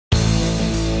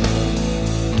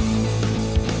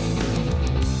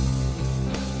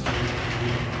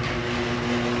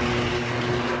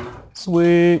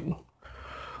Sweet.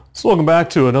 So welcome back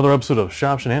to another episode of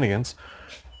Shop Shenanigans.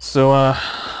 So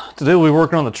today we'll be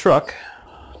working on the truck.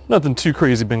 Nothing too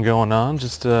crazy been going on,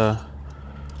 just little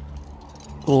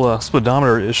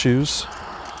speedometer issues.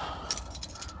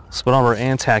 Speedometer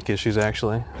and tach issues,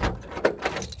 actually.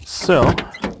 So, I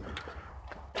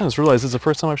just realized this is the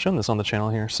first time I've shown this on the channel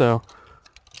here. So,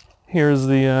 here's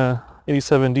the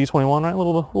 87 D21, right? A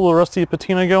little rusty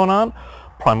patina going on.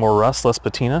 Probably more rust, less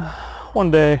patina. One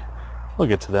day, we'll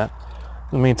get to that.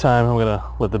 In the meantime, I'm going to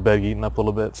let the bed heat up a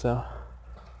little bit. So,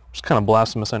 just kind of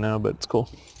blasphemous, I know, but it's cool.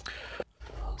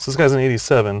 So this guy's an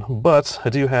 87, but I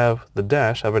do have the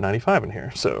dash. I have a 95 in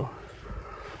here. So,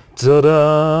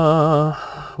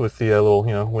 ta-da! With the little,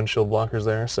 windshield blockers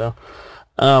there. So,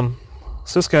 so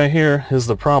this guy here is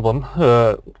the problem.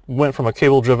 Went from a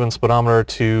cable-driven speedometer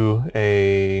to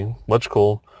a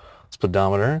electrical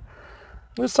speedometer.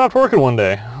 It stopped working one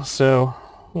day. So,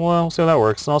 well, we'll see how that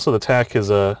works. And also the tach is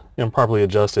improperly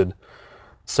adjusted.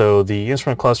 So the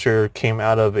instrument cluster came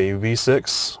out of a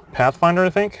V6 Pathfinder, I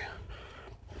think.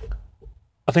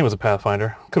 It was a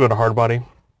Pathfinder. Could have been a Hardbody.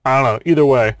 I don't know. Either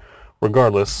way,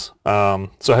 regardless. So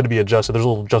it had to be adjusted. There's a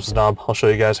little adjustment knob I'll show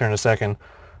you guys here in a second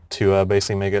to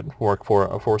basically make it work for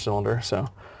a 4-cylinder. So,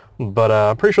 but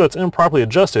I'm pretty sure it's improperly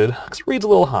adjusted because it reads a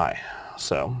little high.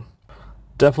 So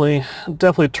definitely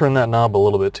turn that knob a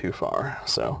little bit too far.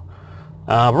 So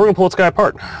but we're gonna pull this guy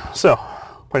apart. So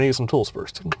probably need some tools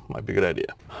first. Might be a good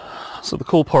idea. So the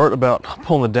cool part about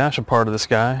pulling the dash apart of this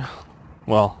guy,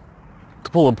 well, to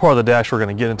pull apart of the dash we're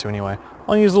going to get into anyway,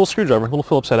 I'll use a little screwdriver, a little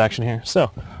Phillips head action here.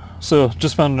 So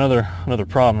just found another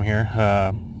problem here.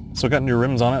 So I got new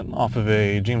rims on it off of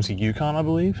a GMC Yukon, I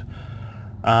believe.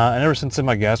 And ever since then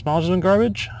my gas mileage has been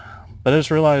garbage. But I just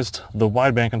realized the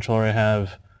wideband controller I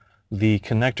have, the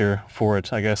connector for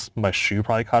it, I guess my shoe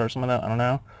probably caught it or something like that, I don't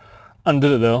know.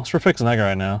 Undid it though, so we're fixing that guy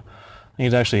right now. I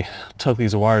need to actually tuck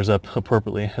these wires up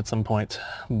appropriately at some point,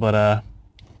 but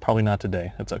probably not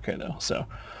today. It's okay though. So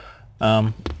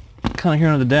kind of here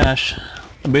on the dash,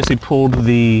 I basically pulled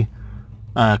the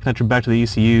connector back to the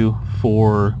ECU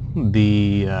for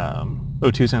the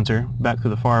O2 sensor back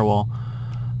through the firewall,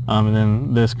 and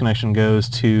then this connection goes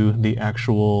to the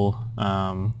actual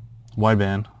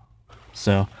wideband.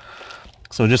 So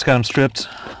just got them stripped.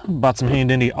 Bought some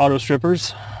handy dandy auto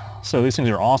strippers. So these things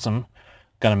are awesome.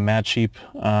 Got them mad cheap.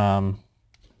 I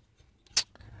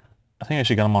think I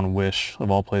actually got them on Wish of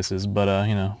all places, but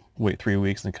wait 3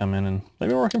 weeks and come in and they've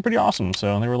been working pretty awesome.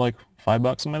 So they were like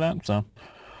 $5, something like that. So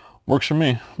works for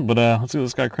me. But let's see what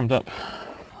this guy crimped up.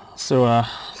 So a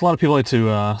lot of people like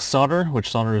to solder, which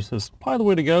solder is probably the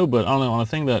way to go. But I don't know, on a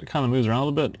thing that kind of moves around a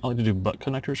little bit, I like to do butt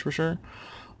connectors for sure.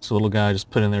 So little guy, just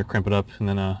put in there, crimp it up, and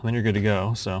then you're good to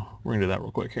go. So we're gonna do that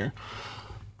real quick here.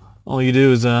 All you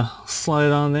do is slide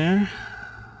it on there,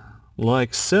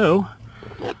 like so,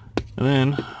 and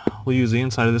then we'll use the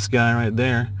inside of this guy right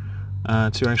there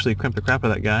to actually crimp the crap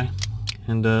out of that guy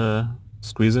and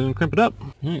squeeze it and crimp it up.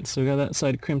 Alright, so we got that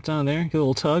side crimped on there, get a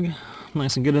little tug,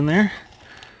 nice and good in there.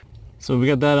 So we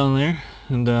got that on there,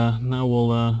 and now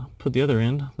we'll put the other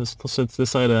end. This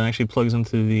side actually plugs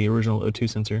into the original O2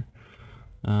 sensor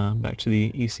back to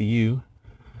the ECU.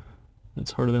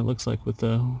 It's harder than it looks like with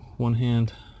one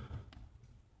hand.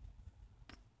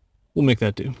 We'll make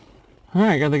that do.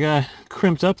 Alright, got the guy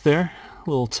crimped up there. A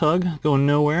little tug, going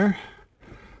nowhere.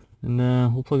 And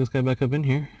we'll plug this guy back up in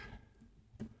here.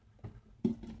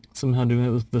 Somehow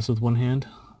doing this with one hand.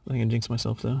 I think I jinxed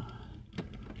myself though.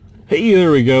 Hey,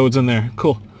 there we go, it's in there.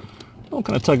 Cool. I'll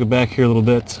kind of tug it back here a little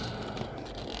bit.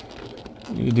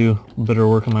 I need to do better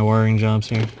work on my wiring jobs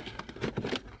here.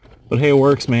 But hey, it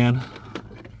works, man.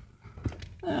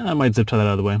 I might zip tie that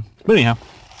out of the way. But anyhow.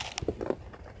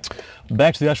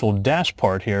 Back to the actual dash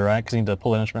part here, right? Because I need to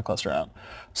pull that instrument cluster out.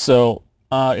 So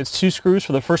it's 2 screws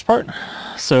for the first part.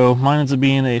 So mine ends up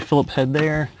being a Phillips head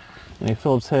there, and a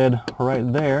Phillips head right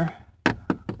there,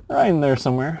 right in there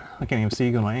somewhere. I can't even see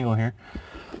because of my angle here.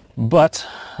 But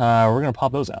we're gonna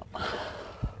pop those out. All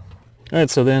right.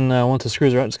 So then once the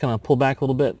screws are out, just kind of pull back a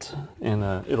little bit, and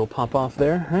it'll pop off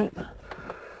there, right?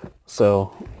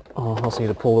 So I'll also need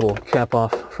to pull a little cap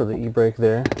off for the e-brake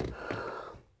there.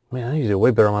 Man, I need to do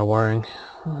way better on my wiring.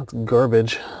 That's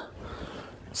garbage.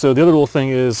 So the other little thing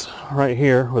is right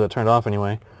here, with it turned off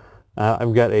anyway,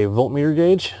 I've got a voltmeter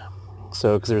gauge.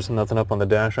 So, because there's nothing up on the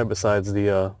dash right besides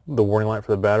the warning light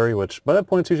for the battery, which by that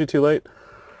point it's usually too late.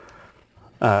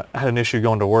 I had an issue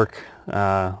going to work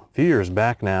a few years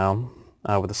back now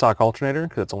with the stock alternator,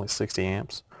 because it's only 60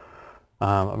 amps.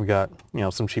 I've got,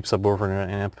 some cheap subwoofer and an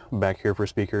amp back here for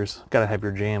speakers. Got to have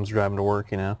your jams driving to work,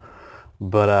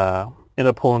 But ended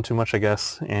up pulling too much, I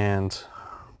guess, and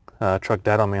truck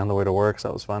died on me on the way to work, so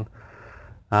that was fun.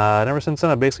 And ever since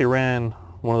then, I basically ran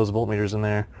one of those voltmeters in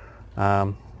there.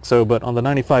 But on the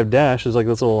 95 dash is like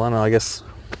this little, I don't know, I guess,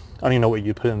 I don't even know what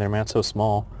you put in there, man, it's so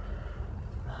small.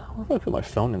 What if I put my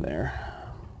phone in there?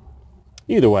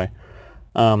 Either way.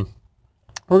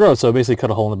 Regardless, so I basically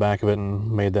cut a hole in the back of it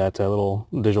and made that little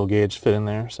digital gauge fit in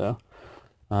there, so.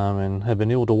 And have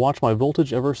been able to watch my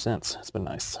voltage ever since. It's been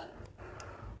nice.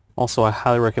 Also, I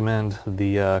highly recommend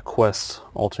the Quest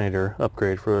alternator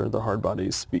upgrade for the hard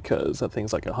bodies because that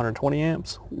thing's like 120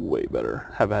 amps. Way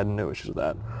better. Have had no issues with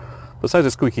that. Besides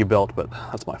a squeaky belt, but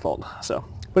that's my fault. So,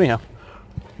 but anyhow.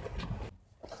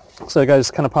 So that guy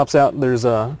just kind of pops out. There's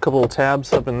a couple of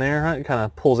tabs up in there. Right? It kind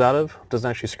of pulls out of. Doesn't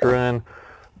actually screw in.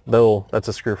 Though that's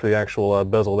a screw for the actual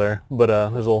bezel there. But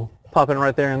there's a little pop in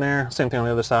right there and there. Same thing on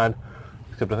the other side.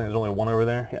 Except I think there's only one over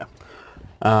there. Yeah.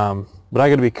 But I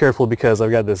got to be careful because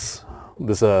I've got this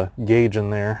gauge in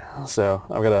there, so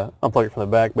I've got to unplug it from the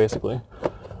back basically.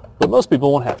 But most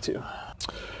people won't have to.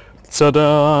 So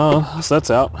that's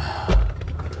out.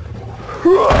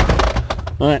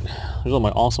 All right, there's all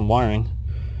my awesome wiring.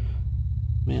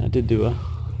 Man, I did do a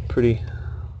pretty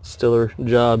stellar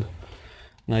job,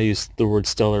 and I used the word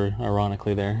stellar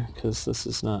ironically there because this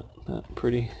is not that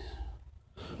pretty.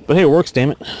 But hey, it works,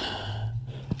 damn it.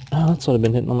 Oh, that's what I've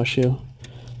been hitting on my shoe.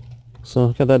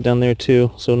 So got that down there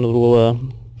too. So a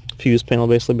little fuse panel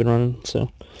basically been running. So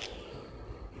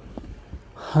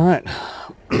all right.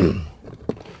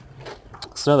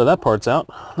 So now that part's out,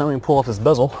 now we can pull off this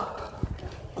bezel.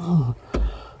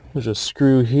 There's a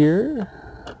screw here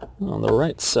on the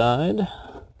right side.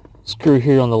 Screw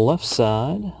here on the left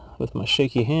side with my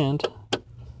shaky hand.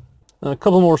 And a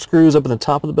couple more screws up in the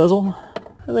top of the bezel.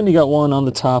 And then you got one on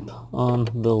the top on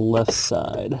the left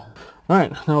side.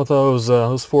 Alright, now with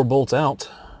those 4 bolts out,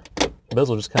 the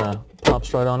bezel just kind of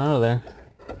pops right on out of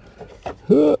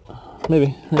there.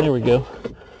 Maybe. There we go.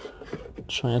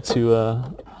 Trying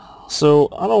to, so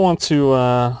I don't want to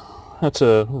have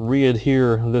to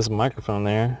re-adhere this microphone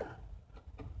there,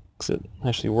 because it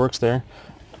actually works there.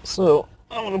 So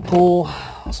I'm going to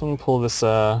pull this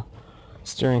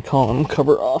steering column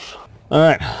cover off.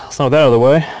 Alright, so with that out of the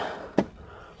way,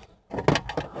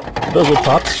 bezel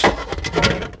pops.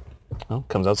 Well,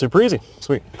 comes out super easy.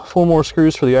 Sweet. 4 more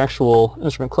screws for the actual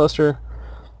instrument cluster.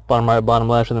 Bottom right, bottom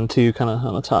left, and then 2 kind of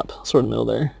on the top, sort of middle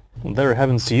there. Whatever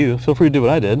happens to you, feel free to do what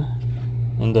I did.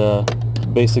 And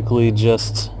basically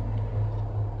just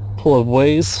pull up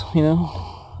Waze, you know.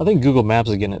 I think Google Maps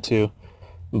is getting it too.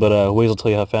 But Waze will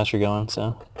tell you how fast you're going,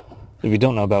 so. If you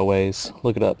don't know about Waze,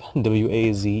 look it up.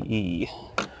 W-A-Z-E.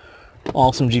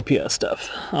 Awesome GPS stuff.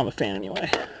 I'm a fan anyway.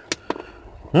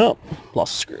 Oh,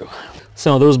 lost a screw.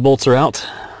 So those bolts are out.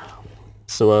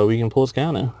 So we can pull this guy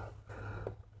out now.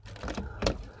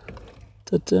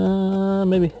 Ta-da!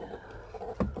 Maybe.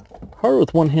 Harder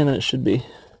with one hand than it should be.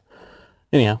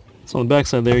 Anyhow, so on the back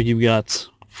side there you've got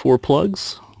 4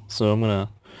 plugs. So I'm going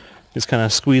to just kind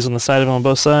of squeeze on the side of them on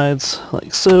both sides,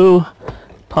 like so.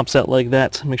 Pops out like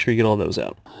that. Make sure you get all those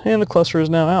out. And the cluster is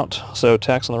now out. So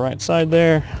tacks on the right side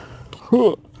there.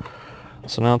 So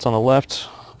now it's on the left.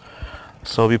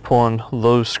 So I'll be pulling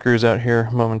those screws out here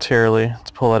momentarily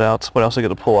to pull it out, but I also get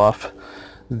to pull off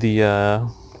the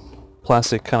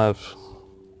plastic kind of,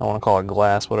 I want to call it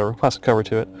glass, whatever, plastic cover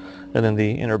to it, and then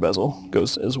the inner bezel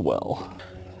goes as well.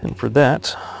 And for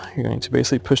that, you're going to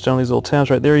basically push down these little tabs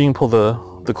right there. You can pull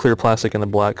the clear plastic and the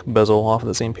black bezel off of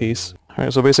the same piece.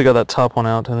 Alright, so basically got that top one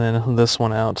out and then this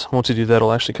one out. Once you do that,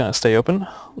 it'll actually kind of stay open.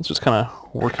 Let's just kind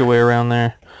of work your way around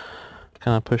there,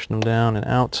 kind of pushing them down and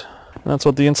out. And that's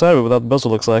what the inside of it without the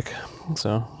bezel looks like.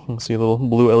 So you can see a little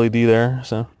blue LED there,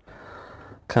 so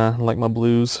kind of like my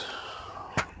blues.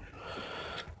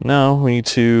 Now we need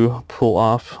to pull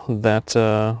off that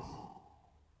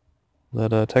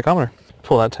tachometer.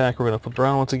 Pull that tack, we're going to flip it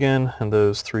around once again, and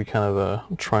those 3 kind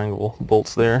of triangle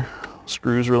bolts there,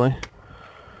 screws really.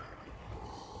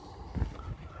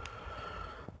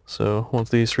 So once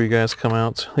these 3 guys come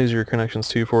out, these are your connections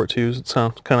too for it too. It's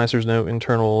kind of nice there's no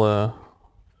internal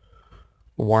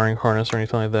wiring harness or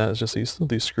anything like that. It's just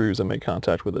these screws that make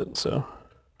contact with it. So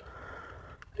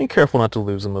be careful not to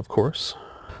lose them, of course.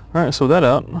 Alright, so with that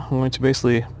out, I'm going to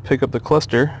basically pick up the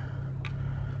cluster,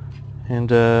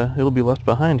 and it'll be left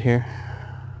behind here.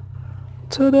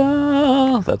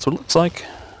 Ta-da! That's what it looks like.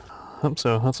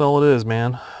 So that's all it is,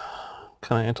 man.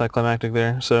 Kind of anticlimactic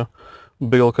there. So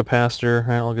big old capacitor,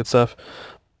 right, all good stuff.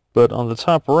 But on the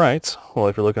top right, well,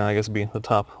 if you're looking at it, I guess it'd be the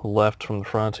top left from the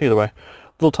front. Either way,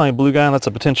 little tiny blue guy, that's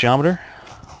a potentiometer.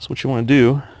 So what you want to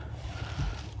do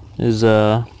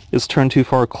is turn too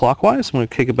far clockwise. I'm going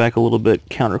to kick it back a little bit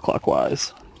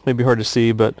counterclockwise. Maybe hard to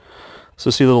see, but So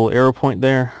see the little arrow point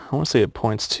there? I want to say it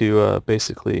points to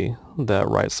basically that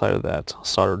right side of that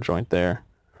solder joint there.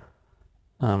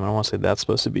 I want to say that's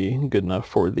supposed to be good enough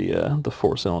for the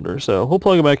 4-cylinder. So we'll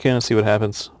plug it back in and see what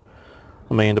happens.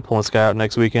 I may end up pulling this guy out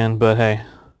next weekend, but hey,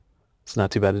 it's not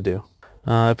too bad to do.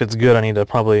 If it's good, I need to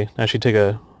probably actually take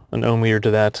an ohm meter to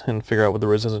that and figure out what the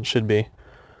resistance should be.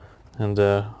 And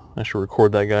I should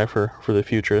record that guy for the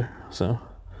future. So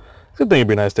good thing it'd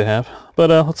be nice to have. But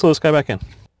let's throw this guy back in.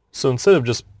 So instead of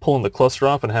just pulling the cluster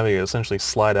off and having it essentially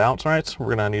slide out, right, we're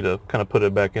going to need to kind of put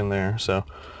it back in there. So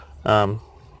so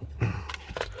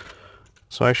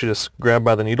I actually just grab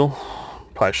by the needle.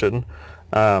 Probably shouldn't.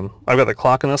 I've got the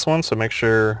clock in this one, so make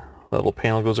sure that little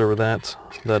panel goes over that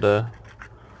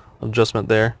adjustment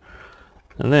there.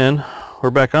 And then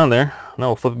we're back on there. Now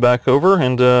we'll flip it back over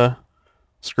and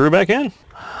screw it back in.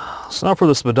 So now for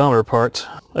the speedometer part.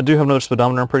 I do have another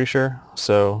speedometer, I'm pretty sure.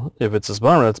 So if it's a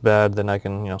speedometer that's bad, then I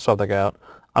can, swap that guy out.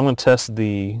 I'm going to test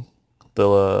the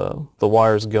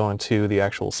wires going to the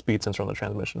actual speed sensor on the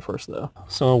transmission first, though.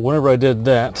 So whenever I did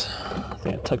that, I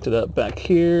think I tucked it up back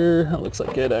here. That looks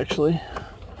like it, actually.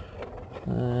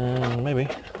 And maybe.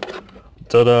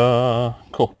 Ta-da!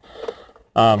 Cool.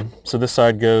 So this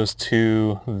side goes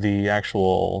to the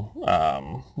actual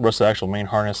rest of the actual main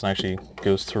harness, and actually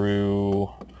goes through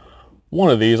one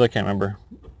of these. I can't remember.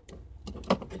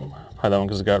 Probably that one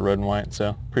because it got red and white.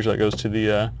 So pretty sure that goes to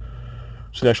the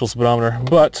actual speedometer.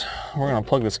 But we're gonna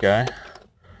plug this guy,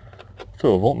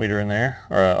 throw a voltmeter in there,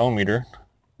 or an ohm meter,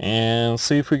 and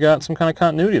see if we got some kind of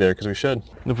continuity there, because we should.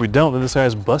 And if we don't, then this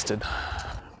guy's busted.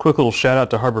 Quick little shout out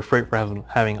to Harbor Freight for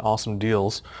having awesome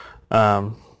deals.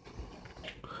 Got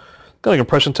like a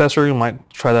compression tester. You might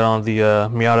try that on the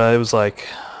Miata. It was like,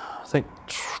 I think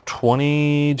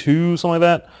 22, something like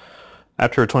that,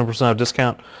 after a 20% off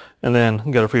discount. And then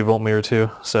got a free voltmeter too.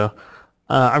 So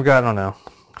I've got, I don't know,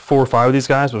 4 or 5 of these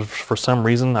guys, but for some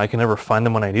reason I can never find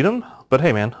them when I need them. But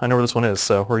hey man, I know where this one is,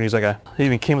 so we're gonna use that guy. It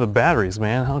even came with batteries,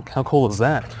 man. How cool is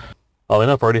that? Oddly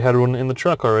enough, I already had one in the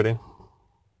truck already.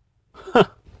 Huh.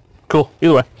 Cool.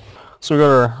 Either way. So we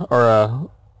got our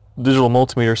digital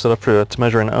multimeter set up to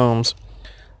measure in ohms,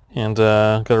 and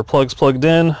got our plugs plugged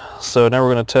in. So now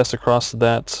we're going to test across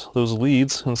those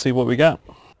leads and see what we got.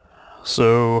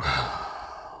 So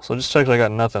just checked, I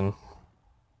got nothing,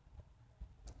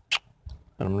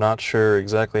 and I'm not sure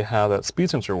exactly how that speed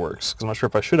sensor works, because I'm not sure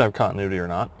if I should have continuity or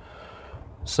not.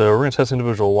 So we're going to test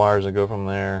individual wires and go from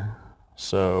there.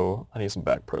 So I need some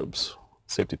back probes,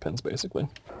 safety pins basically.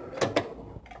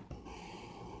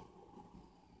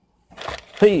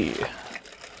 Hey,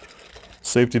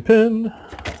 safety pin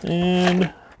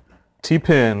and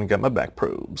T-pin, got my back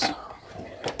probes.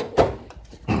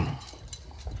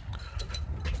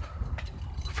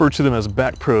 Refer to them as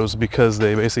back probes because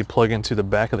they basically plug into the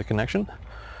back of the connection,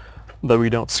 that we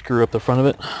don't screw up the front of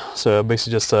it. So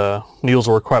basically just needles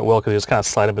work quite well because they just kind of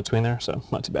slide in between there, so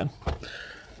not too bad. So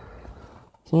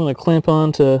I'm going to clamp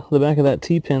onto the back of that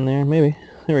T-pin there, maybe.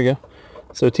 There we go.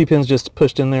 So T-pin's just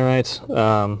pushed in there, right?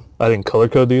 I didn't color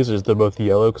code these, they're both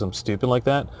yellow because I'm stupid like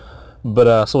that.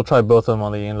 But so we'll try both of them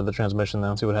on the end of the transmission now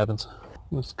and see what happens.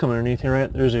 Let's come underneath here,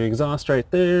 right? There's the exhaust right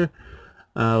there.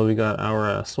 We got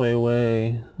our sway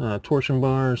away torsion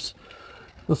bars.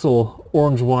 This little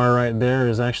orange wire right there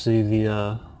is actually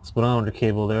the speedometer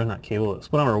cable there, not cable, the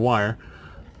speedometer wire.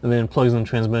 And then plugs in the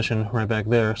transmission right back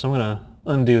there. So I'm going to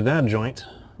undo that joint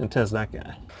and test that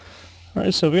guy.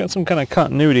 Alright, so we got some kind of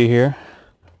continuity here.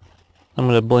 I'm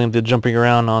going to blame the jumping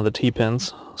around on the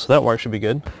T-pins, so that wire should be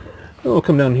good. Then we'll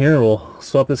come down here and we'll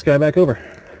swap this guy back over.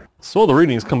 So all the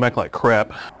readings come back like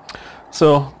crap.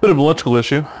 So, bit of an electrical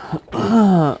issue.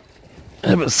 I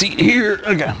have a seat here.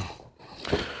 Okay.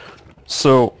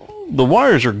 So, the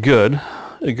wires are good.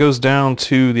 It goes down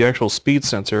to the actual speed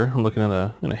sensor. I'm looking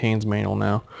at in a Haynes manual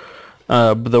now.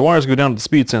 But the wires go down to the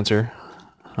speed sensor.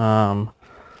 I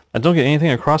don't get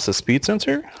anything across the speed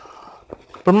sensor,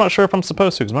 but I'm not sure if I'm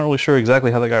supposed to, because I'm not really sure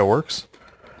exactly how that guy works.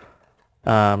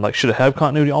 Like, should it have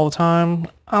continuity all the time?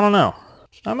 I don't know.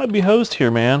 I might be hosed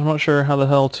here, man. I'm not sure how the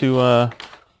hell to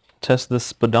test this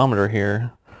speedometer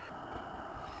here.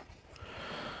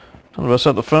 I'm gonna bust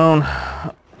out the phone.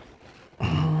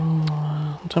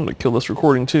 Time to kill this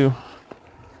recording too.